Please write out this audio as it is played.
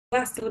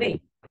class today.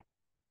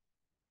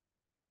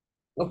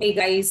 Okay,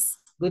 guys,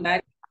 good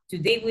night.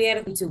 Today we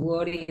are going to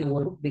work in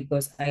our book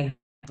because I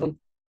have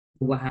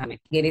Muhammad.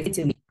 Get it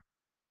to me.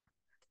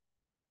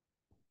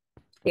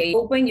 Okay,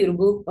 open your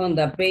book on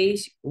the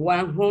page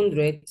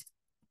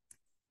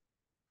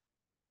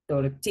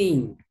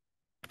 113.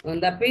 On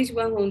the page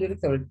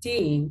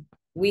 113,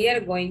 we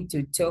are going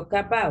to talk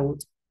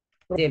about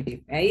adjective.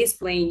 I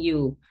explain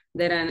you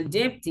that an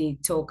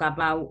adjective talk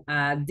about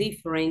a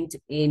different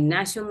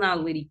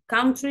nationality,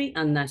 country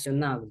and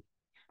nationality.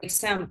 For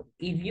example,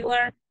 if you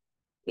are,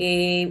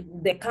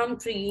 the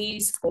country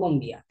is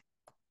Colombia.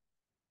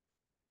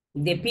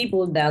 The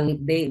people that,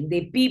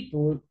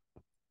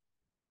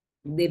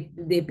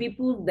 the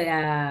people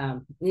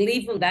that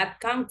live in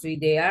that country,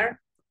 they are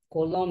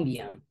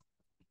Colombian.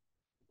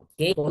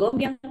 Okay,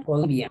 Colombian.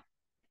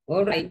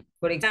 All right,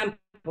 for example,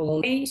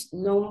 on page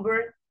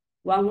number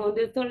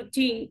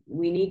 113,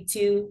 we need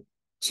to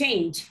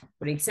change,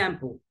 for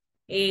example,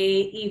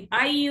 if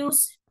I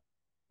use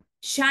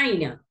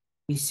China,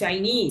 it's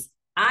Chinese,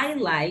 I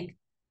like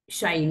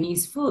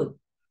Chinese food.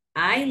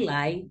 I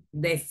like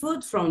the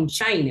food from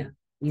China,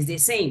 it's the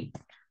same.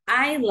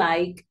 I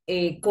like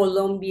a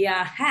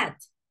Colombia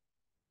hat.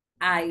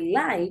 I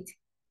like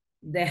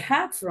the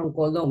hat from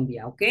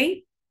Colombia,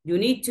 okay? You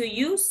need to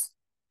use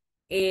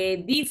a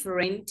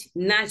different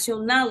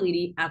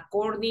nationality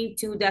according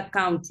to the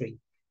country.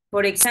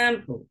 For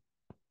example,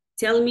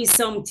 tell me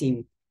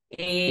something.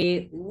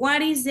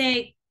 What is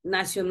the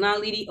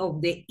nationality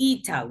of the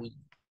Italy?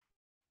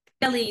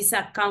 Italy is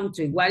a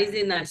country. What is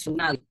the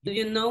nationality? Do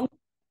you know?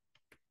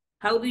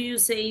 How do you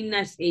say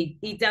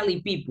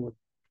Italy people?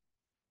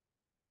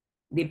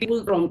 The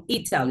people from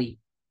Italy.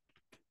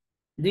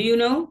 Do you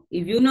know?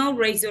 If you know,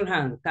 raise your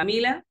hand.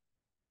 Camila?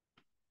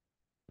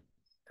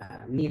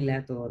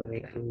 Camila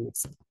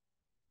Torres.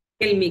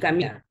 Tell me,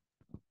 Camila.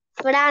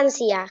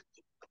 Francia.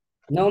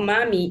 No,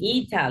 mommy,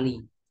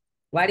 Italy.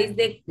 What is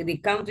the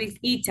country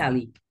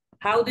Italy?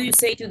 How do you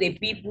say to the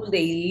people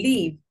they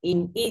live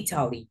in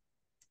Italy?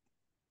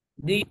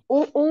 Do you,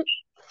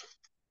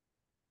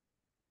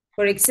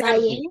 for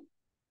example,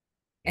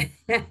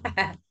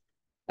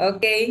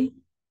 okay,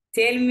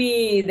 tell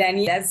me,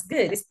 Daniel, that's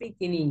good, speak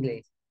in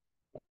English.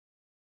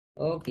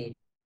 Okay,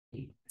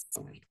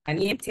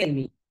 Daniel, tell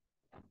me.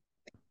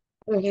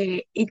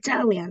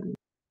 Italian.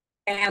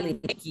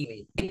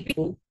 Italian,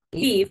 people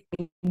live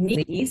in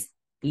is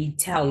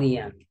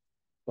Italian.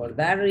 For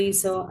that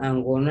reason,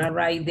 I'm gonna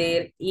write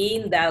there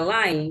in the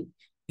line.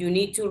 You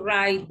need to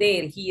write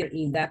there here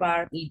in that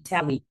part,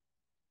 Italy.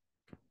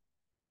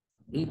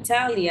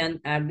 Italian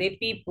are the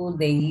people,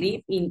 they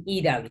live in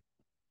Italy.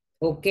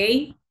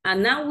 Okay?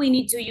 And now we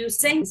need to use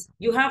sense.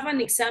 You have an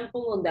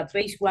example on the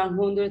page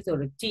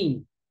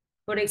 113.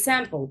 For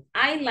example,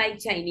 I like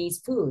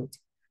Chinese food.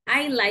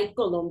 I like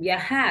Colombia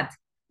hat.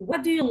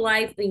 What do you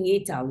like in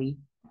Italy?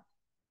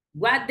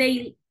 What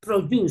they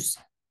produce?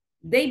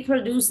 They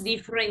produce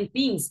different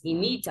things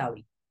in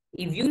Italy.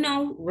 If you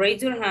know,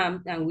 raise your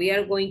hand and we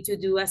are going to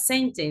do a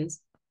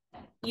sentence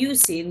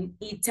using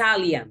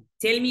Italian.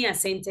 Tell me a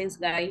sentence,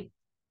 guy.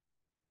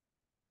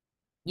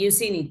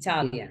 Using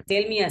Italian.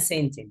 Tell me a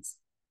sentence.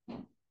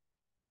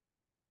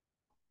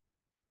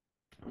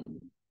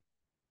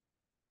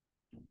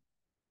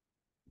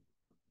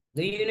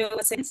 Do you know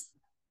a sentence?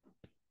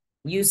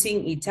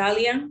 Using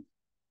Italian.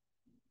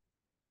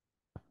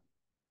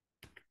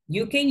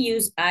 You can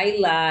use I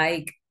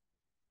like.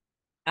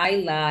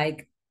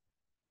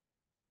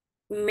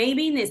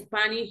 Maybe in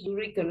Spanish, you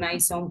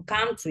recognize some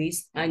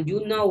countries and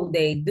you know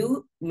they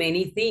do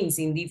many things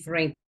in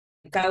different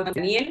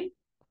countries.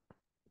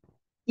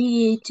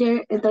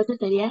 Teacher, entonces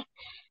sería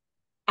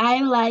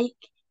I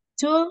like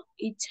to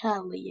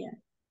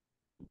Italian.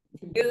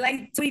 You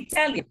like to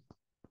Italian.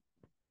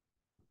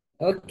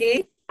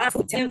 Okay.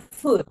 Italian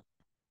food.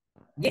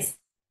 Yes.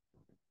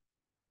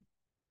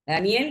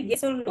 Daniel,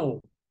 yes or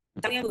no?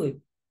 Italian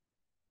food.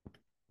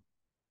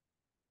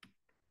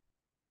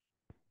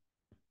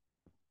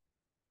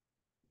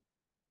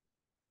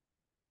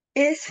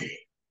 Yes.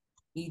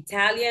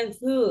 Italian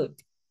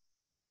food.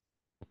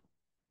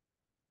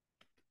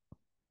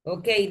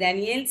 Okay,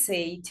 Daniel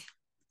said,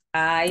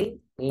 I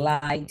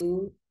like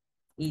to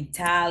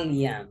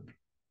Italian.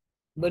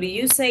 But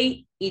you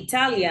say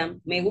Italian,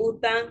 me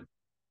gusta,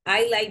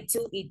 I like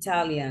to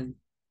Italian.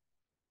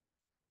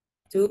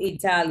 To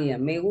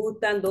Italian, me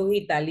gustan dos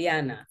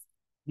italianas.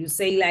 You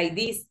say like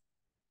this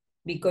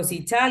because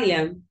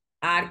Italian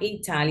are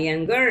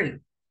Italian girl.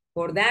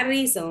 For that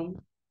reason,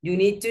 you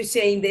need to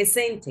change the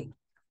sentence.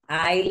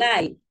 I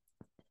like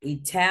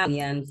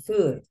Italian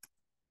food.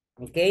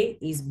 Okay,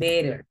 it's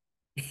better.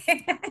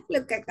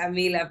 Look at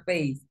Camila's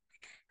face.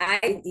 I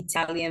like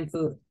Italian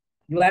food.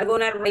 You are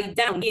gonna write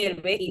down here,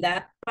 in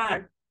that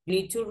part, you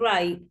need to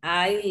write,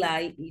 I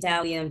like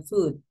Italian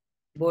food,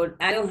 but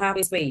I don't have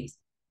a space.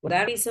 For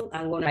that reason,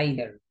 I'm gonna write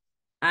there.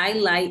 I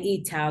like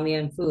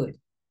Italian food.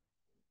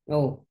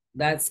 Oh,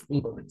 that's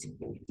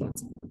important.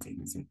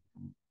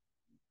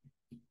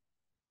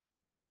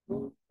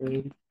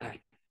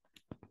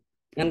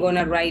 I'm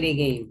gonna write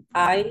again.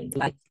 I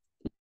like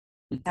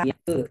Italian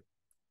food.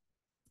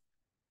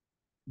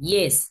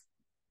 Yes.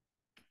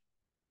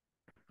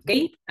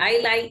 Okay,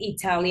 I like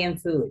Italian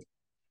food.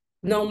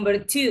 Number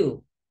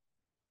 2,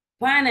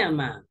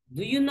 Panama.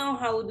 Do you know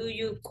how do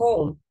you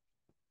call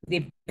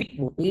the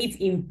people who live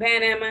in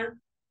Panama?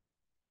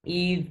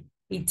 If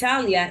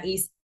Italia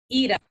is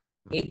Ira,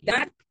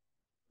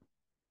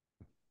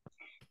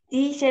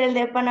 Teacher, el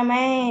de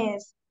Panamá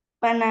es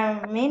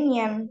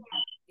Panamanian.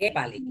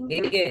 vale,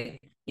 very good.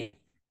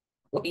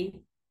 Okay.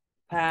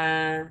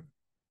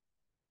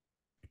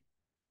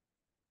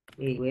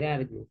 Where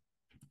are you?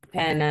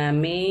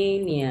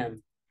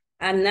 Panamanian.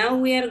 And now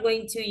we are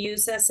going to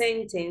use a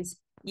sentence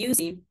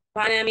using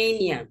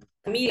Panamanian.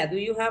 Camila, do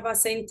you have a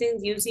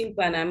sentence using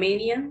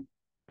Panamanian?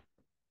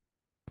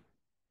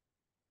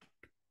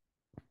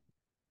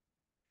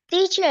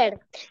 Teacher,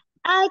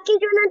 que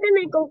yo antes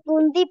me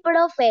confundí,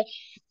 profe.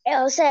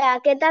 O sea,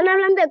 que están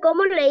hablando de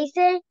cómo le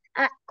dicen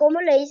a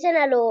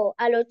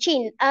los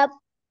chinos.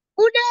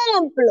 Un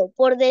ejemplo,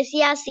 por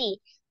decir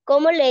así,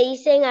 ¿cómo le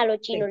dicen a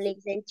los chinos? Le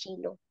dicen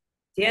chino.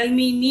 Tell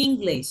me in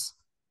English.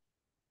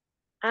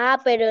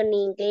 Pero en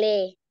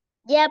inglés.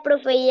 Ya,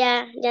 profe,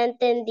 ya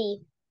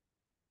entendí.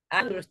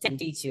 I understand,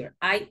 teacher.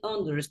 I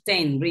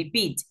understand.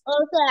 Repeat. O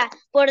sea,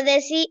 por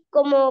decir,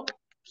 como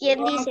quien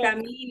No, dice.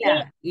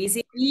 Camila, it's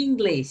in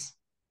English.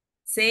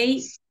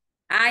 Say,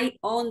 I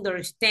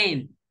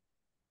understand.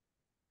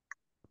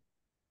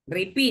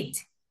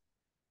 Repeat.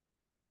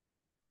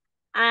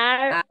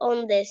 I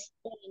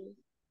understand.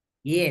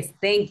 Yes,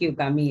 thank you,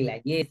 Camila.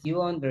 Yes,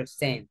 you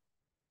understand.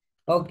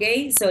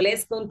 Okay, so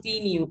let's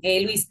continue.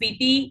 Luis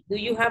Piti, do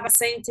you have a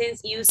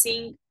sentence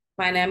using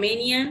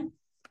Panamanian?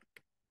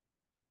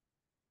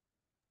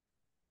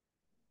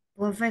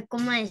 Profe,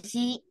 ¿cómo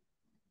decir?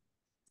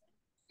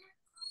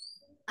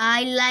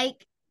 I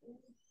like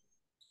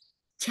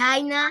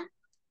China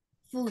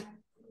food.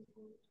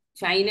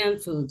 China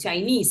food.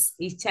 Chinese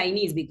is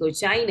Chinese because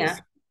China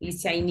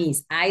is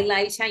Chinese. I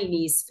like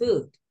Chinese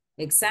food.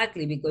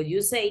 Exactly, because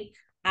you say,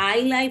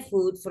 I like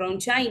food from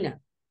China.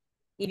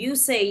 If you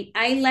say,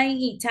 I like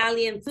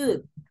Italian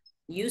food,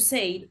 you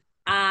say,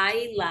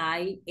 I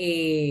like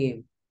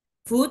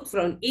food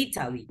from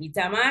Italy.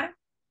 Itamar?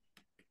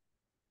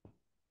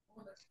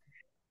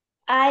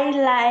 I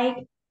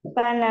like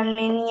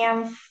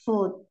Panamanian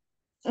food.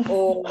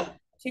 Or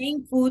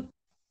chain food.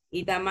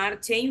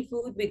 Itamar, chain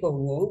food, because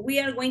we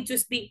are going to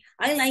speak,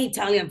 I like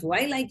Italian food,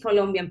 I like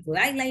Colombian food,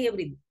 I like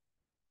everything.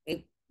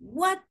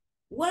 What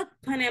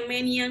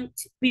Panamanian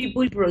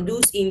people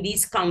produce in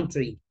this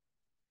country?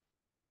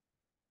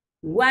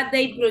 What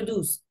they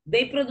produce?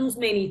 They produce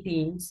many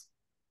things.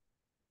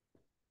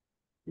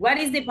 What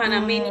is the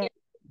Panamanian?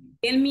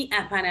 Tell me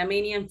a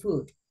Panamanian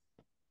food.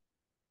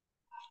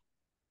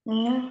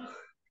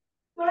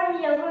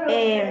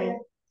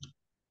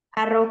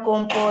 Arroz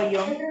con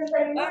pollo.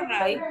 All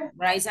right,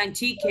 rice and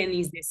chicken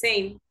is the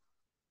same.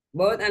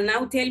 But and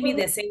now tell me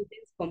the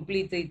sentence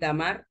completely,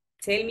 Tamar.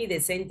 Tell me the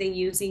sentence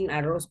using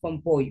arroz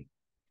con pollo.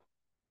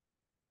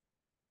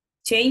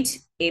 Change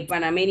a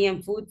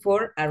Panamanian food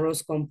for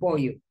arroz con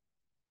pollo.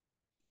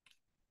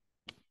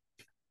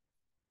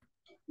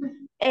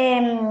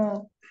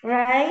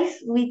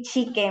 Rice with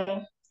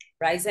chicken.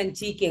 Rice and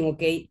chicken,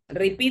 okay.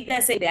 Repeat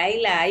that sentence. I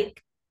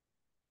like.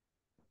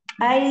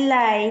 I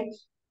like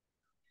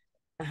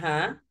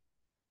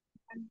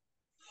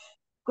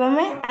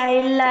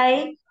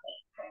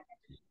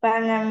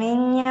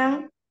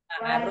Panamanian.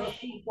 Arroz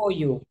con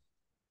pollo.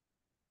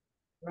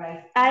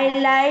 I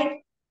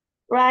like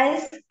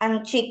rice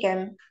and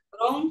chicken.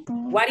 From,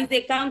 what is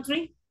the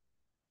country?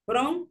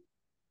 From?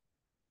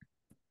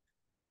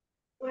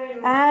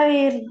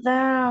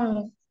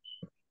 Verdad.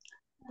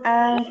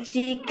 And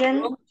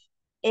chicken. From?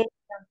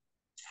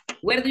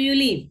 Where do you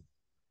live?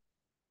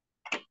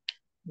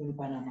 In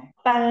Panama.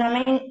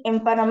 Panama.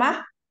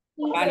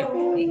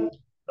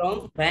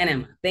 From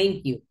Panama.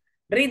 Thank you.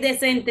 Read the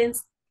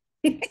sentence.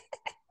 Read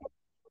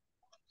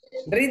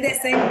the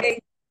sentence.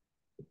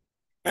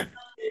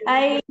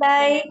 I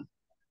like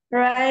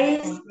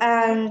rice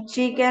and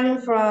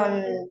chicken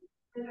from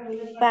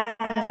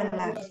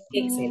Panama.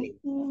 Excellent.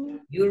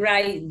 You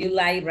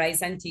like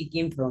rice and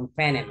chicken from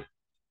Panama.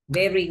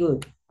 Very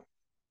good.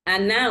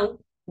 And now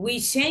we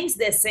change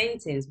the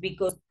sentence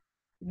because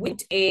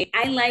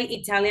I like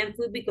Italian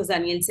food because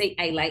Daniel say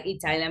I like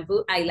Italian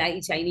food, I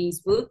like Chinese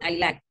food, I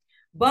like.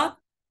 But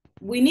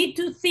we need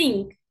to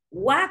think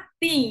what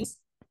things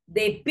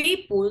the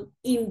people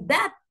in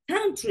that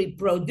country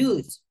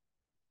produce.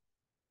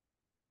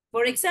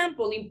 For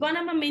example, in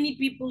Panama, many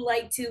people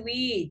like to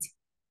eat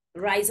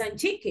rice and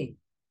chicken.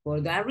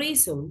 For that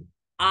reason,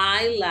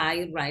 I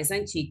like rice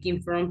and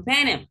chicken from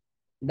Panama.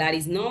 That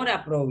is not a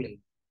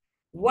problem.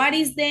 What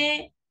is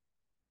the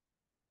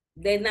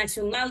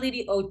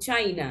nationality of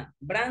China?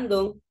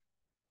 Brandon,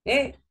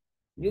 you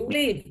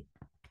live.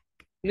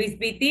 Luis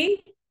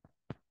Piti?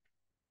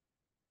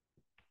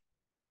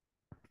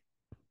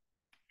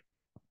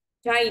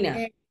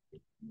 China.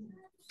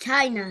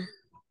 China.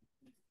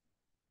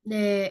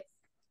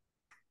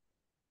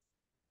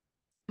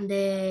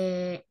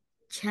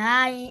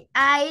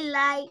 I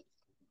like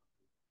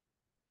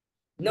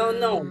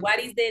No. What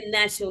is the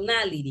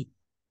nationality?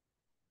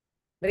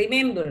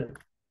 Remember,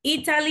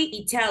 Italy,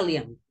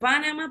 Italian.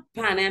 Panama,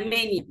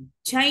 Panamanian.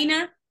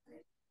 China,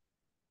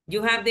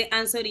 you have the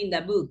answer in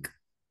the book.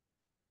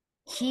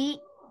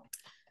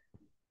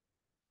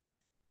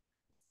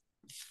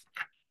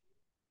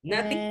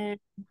 Nothing?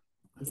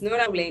 It's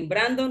not a blame.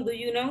 Brandon, do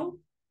you know?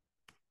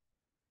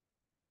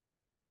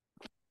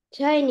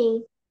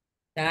 Chinese.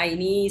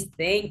 Chinese.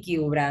 Thank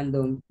you,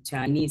 Brandon.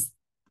 Chinese.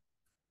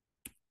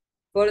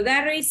 For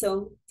that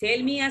reason,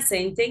 tell me a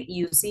sentence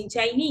using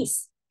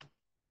Chinese.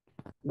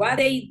 What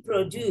they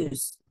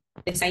produce.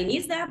 The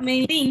Chinese have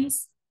many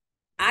things.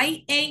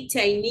 I ate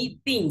Chinese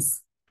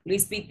things.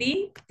 Luis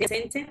Piti, the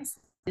sentence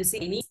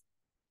using Chinese.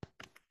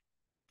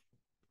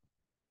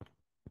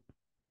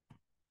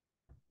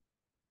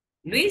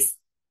 Luis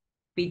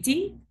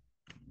Piti.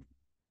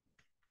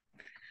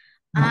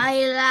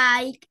 I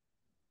like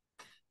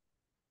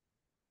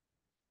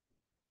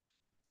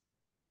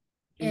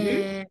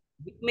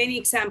many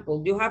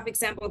examples. You have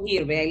example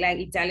here. I like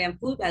Italian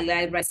food. I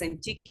like rice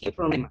and chicken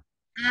from Emma.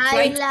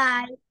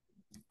 I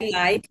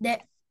like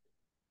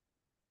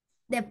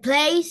the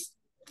place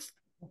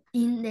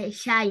in the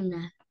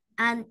China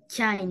and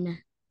China.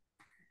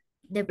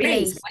 The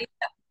place.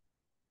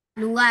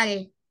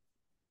 Lugares.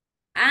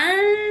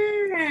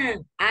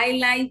 I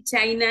like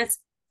China's.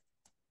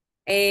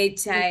 I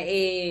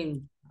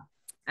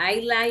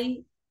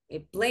like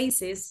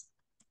places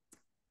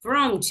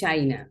from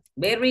China.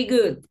 Very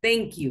good.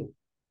 Thank you.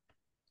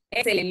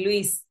 Excellent,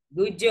 Luis.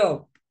 Good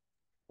job.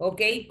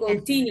 Okay,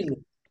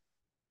 continue.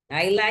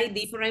 I like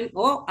different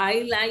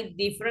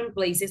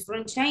places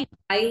from China.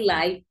 I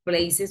like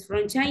places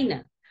from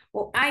China.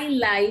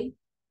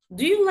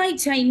 Do you like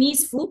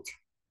Chinese food?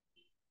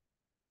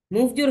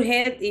 Move your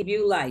head if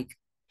you like.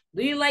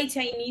 Do you like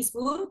Chinese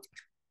food?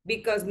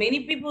 Because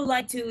many people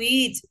like to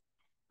eat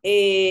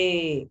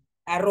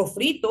arroz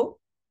frito,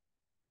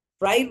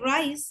 fried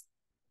rice.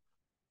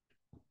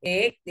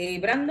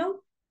 Brandon?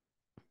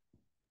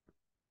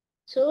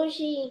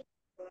 Sushi.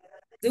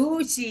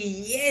 Sushi,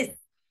 yes.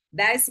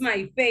 That's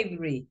my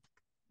favorite.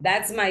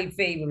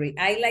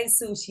 I like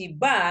sushi,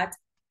 but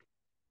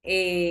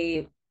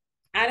I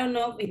don't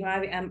know if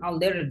I'm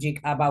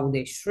allergic about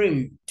the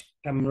shrimp,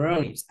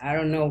 camarones. I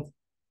don't know,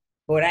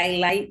 but I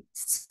like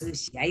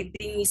sushi. I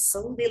think it's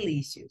so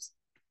delicious.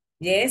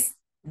 Yes,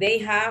 they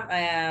have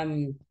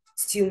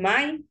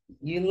siumai.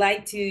 You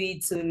like to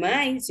eat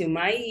siumai?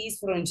 Siumai is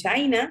from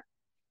China.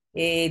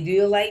 Do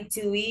you like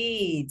to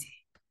eat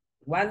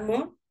one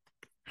more?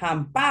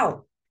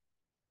 Hampao.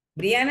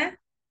 Brianna,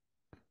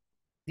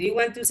 do you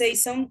want to say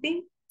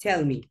something?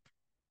 Tell me.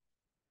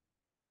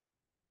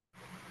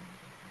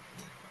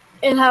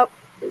 Yo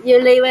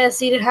le iba a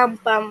decir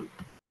hampam.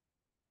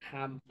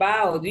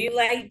 Hampao. Do you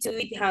like to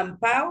eat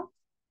hampao?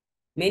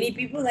 Many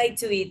people like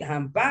to eat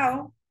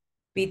hampao.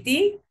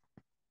 Piti,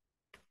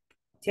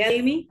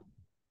 tell me.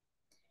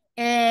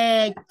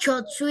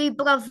 Chop suey,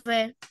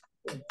 profe.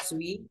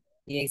 Sweet.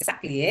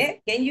 Exactly. Eh?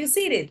 Can you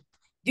see it?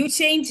 You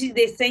change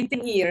the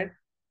sentence here.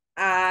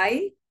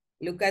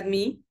 Look at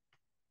me.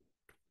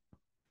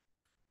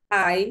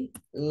 I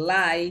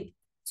like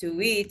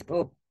to eat.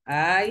 Oh,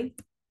 I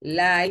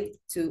like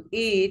to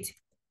eat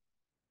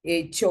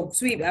a chop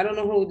suey. I don't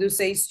know how to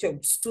say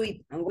chop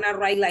suey. I'm gonna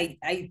write like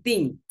I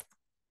think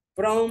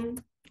from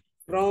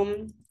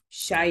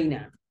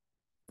China.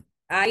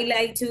 I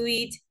like to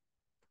eat.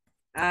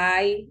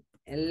 I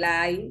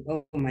like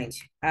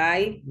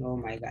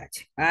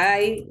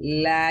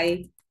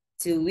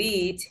to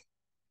eat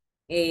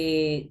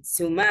a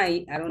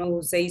sumai. I don't know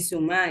who say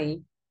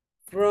sumai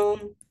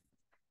from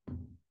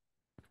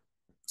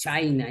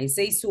China. I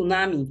say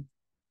tsunami,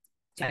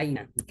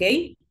 China,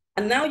 okay?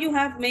 And now you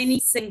have many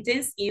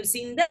sentences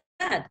using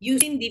that,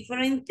 using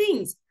different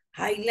things.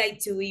 I like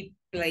to eat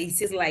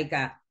places like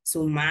a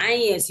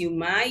sumai,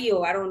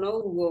 or I don't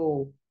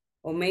know,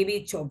 or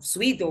maybe chop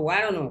sweet, or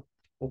I don't know,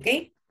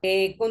 okay?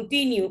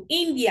 Continue.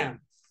 India.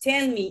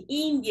 Tell me,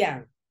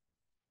 India.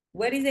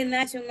 What is the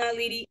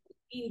nationality of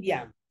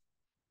India?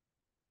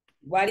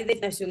 What is the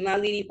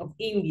nationality of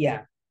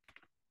India?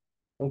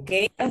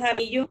 Okay,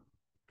 Jaramillo,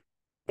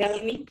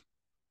 tell me.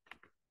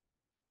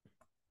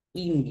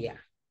 India.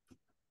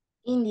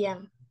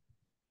 India.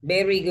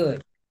 Very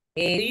good.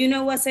 Do you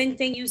know what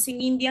sentence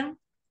using India?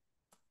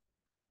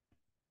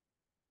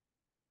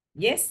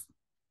 Yes?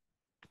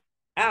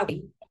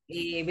 Okay.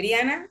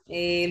 Brianna,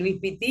 Luis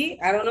Piti,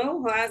 I don't know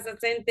who has a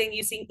sentence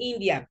using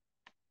India.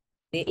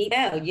 The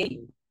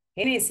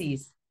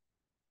Genesis.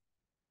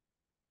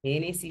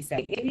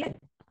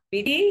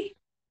 Piti.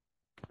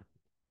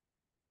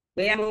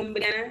 Veamos,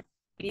 Brianna.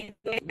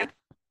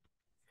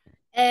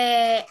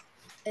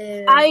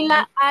 I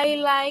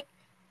like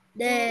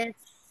The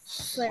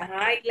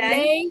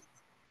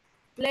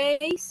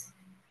place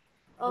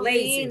of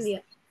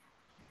India.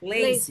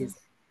 Places.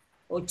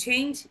 Or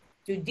change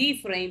to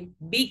different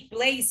big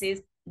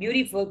places,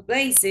 beautiful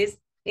places.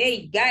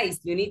 Hey, guys,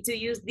 you need to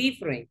use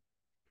different.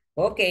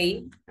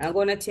 Okay, I'm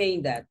gonna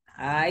change that.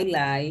 I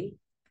like.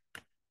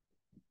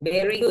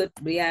 Very good,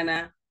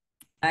 Brianna.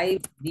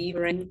 5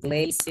 different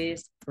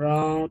places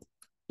from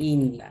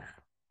India.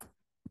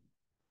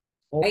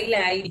 I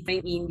like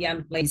different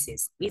Indian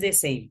places. It's the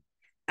same.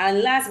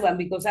 And last one,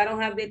 because I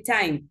don't have the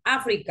time,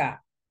 Africa.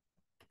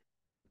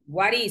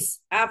 What is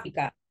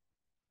Africa?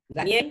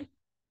 Daniel?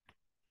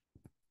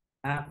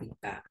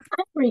 Africa.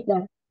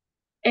 África.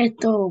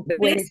 Esto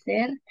puede Next.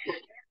 ser.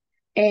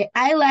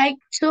 I like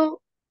to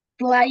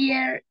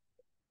flyer.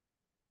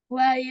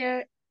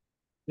 Flyer.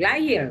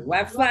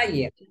 What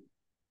flyer?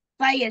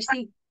 Flyer,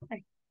 sí.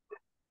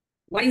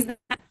 What is that?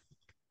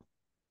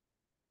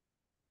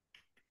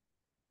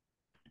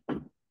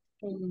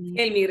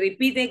 Tell me,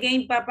 repeat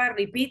again, Papa,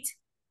 repeat.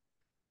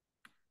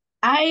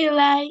 I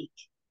like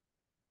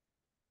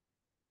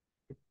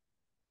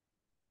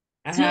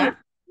Uh-huh.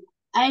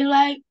 I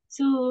like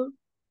to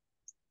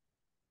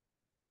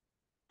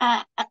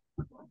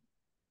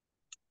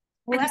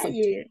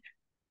flyer.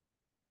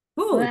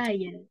 Food.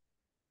 Flyer.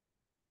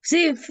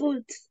 Sí,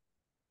 food.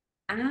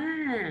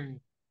 Ah.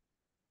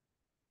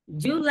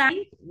 You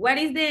like, what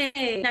is the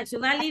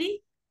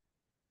nationality?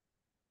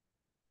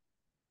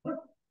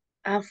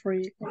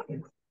 Africa.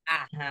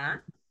 Uh-huh.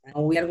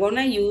 And we are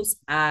gonna use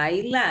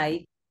I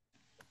like.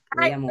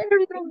 Wait a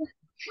moment.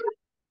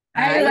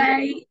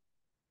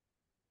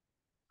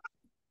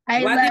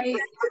 I What like do-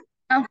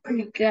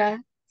 Africa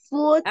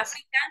food.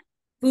 African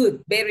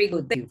food. Very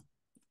good. Thank you.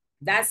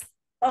 That's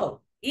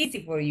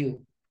easy for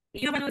you.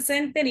 You have another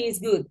sentence, is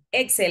good.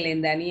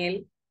 Excellent,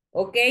 Daniel.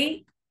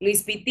 Okay.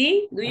 Luis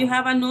Piti, do you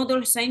have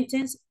another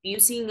sentence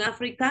using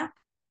Africa?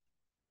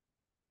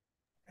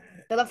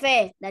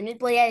 Profe, Daniel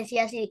podía decir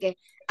así que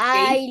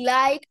I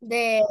like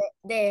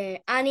the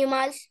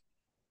animals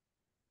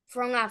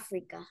from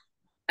Africa.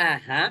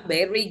 Uh-huh.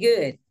 Very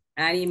good.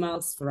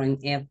 Animals from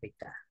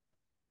Africa.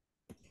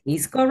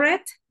 Is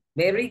correct?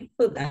 Very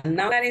good. And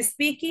now that is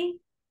speaking,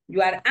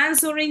 you are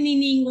answering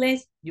in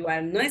English. You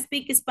are not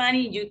speaking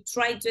Spanish. You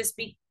try to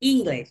speak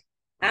English.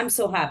 I'm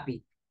so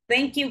happy.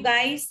 Thank you,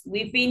 guys.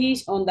 We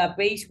finished on the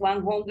page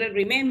 100.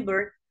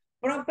 Remember,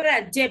 proper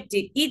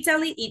adjective,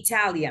 Italy,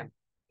 Italian,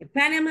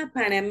 Panama,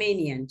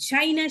 Panamanian,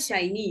 China,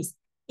 Chinese,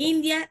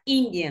 India,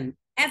 Indian,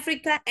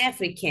 Africa,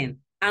 African.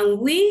 And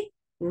we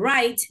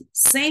wrote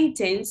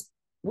sentence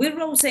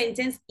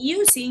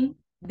using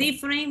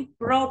different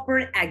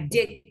proper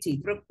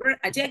adjective. Proper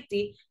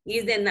adjective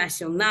is the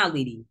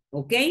nationality,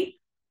 okay?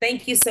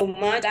 Thank you so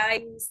much,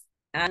 guys.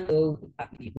 And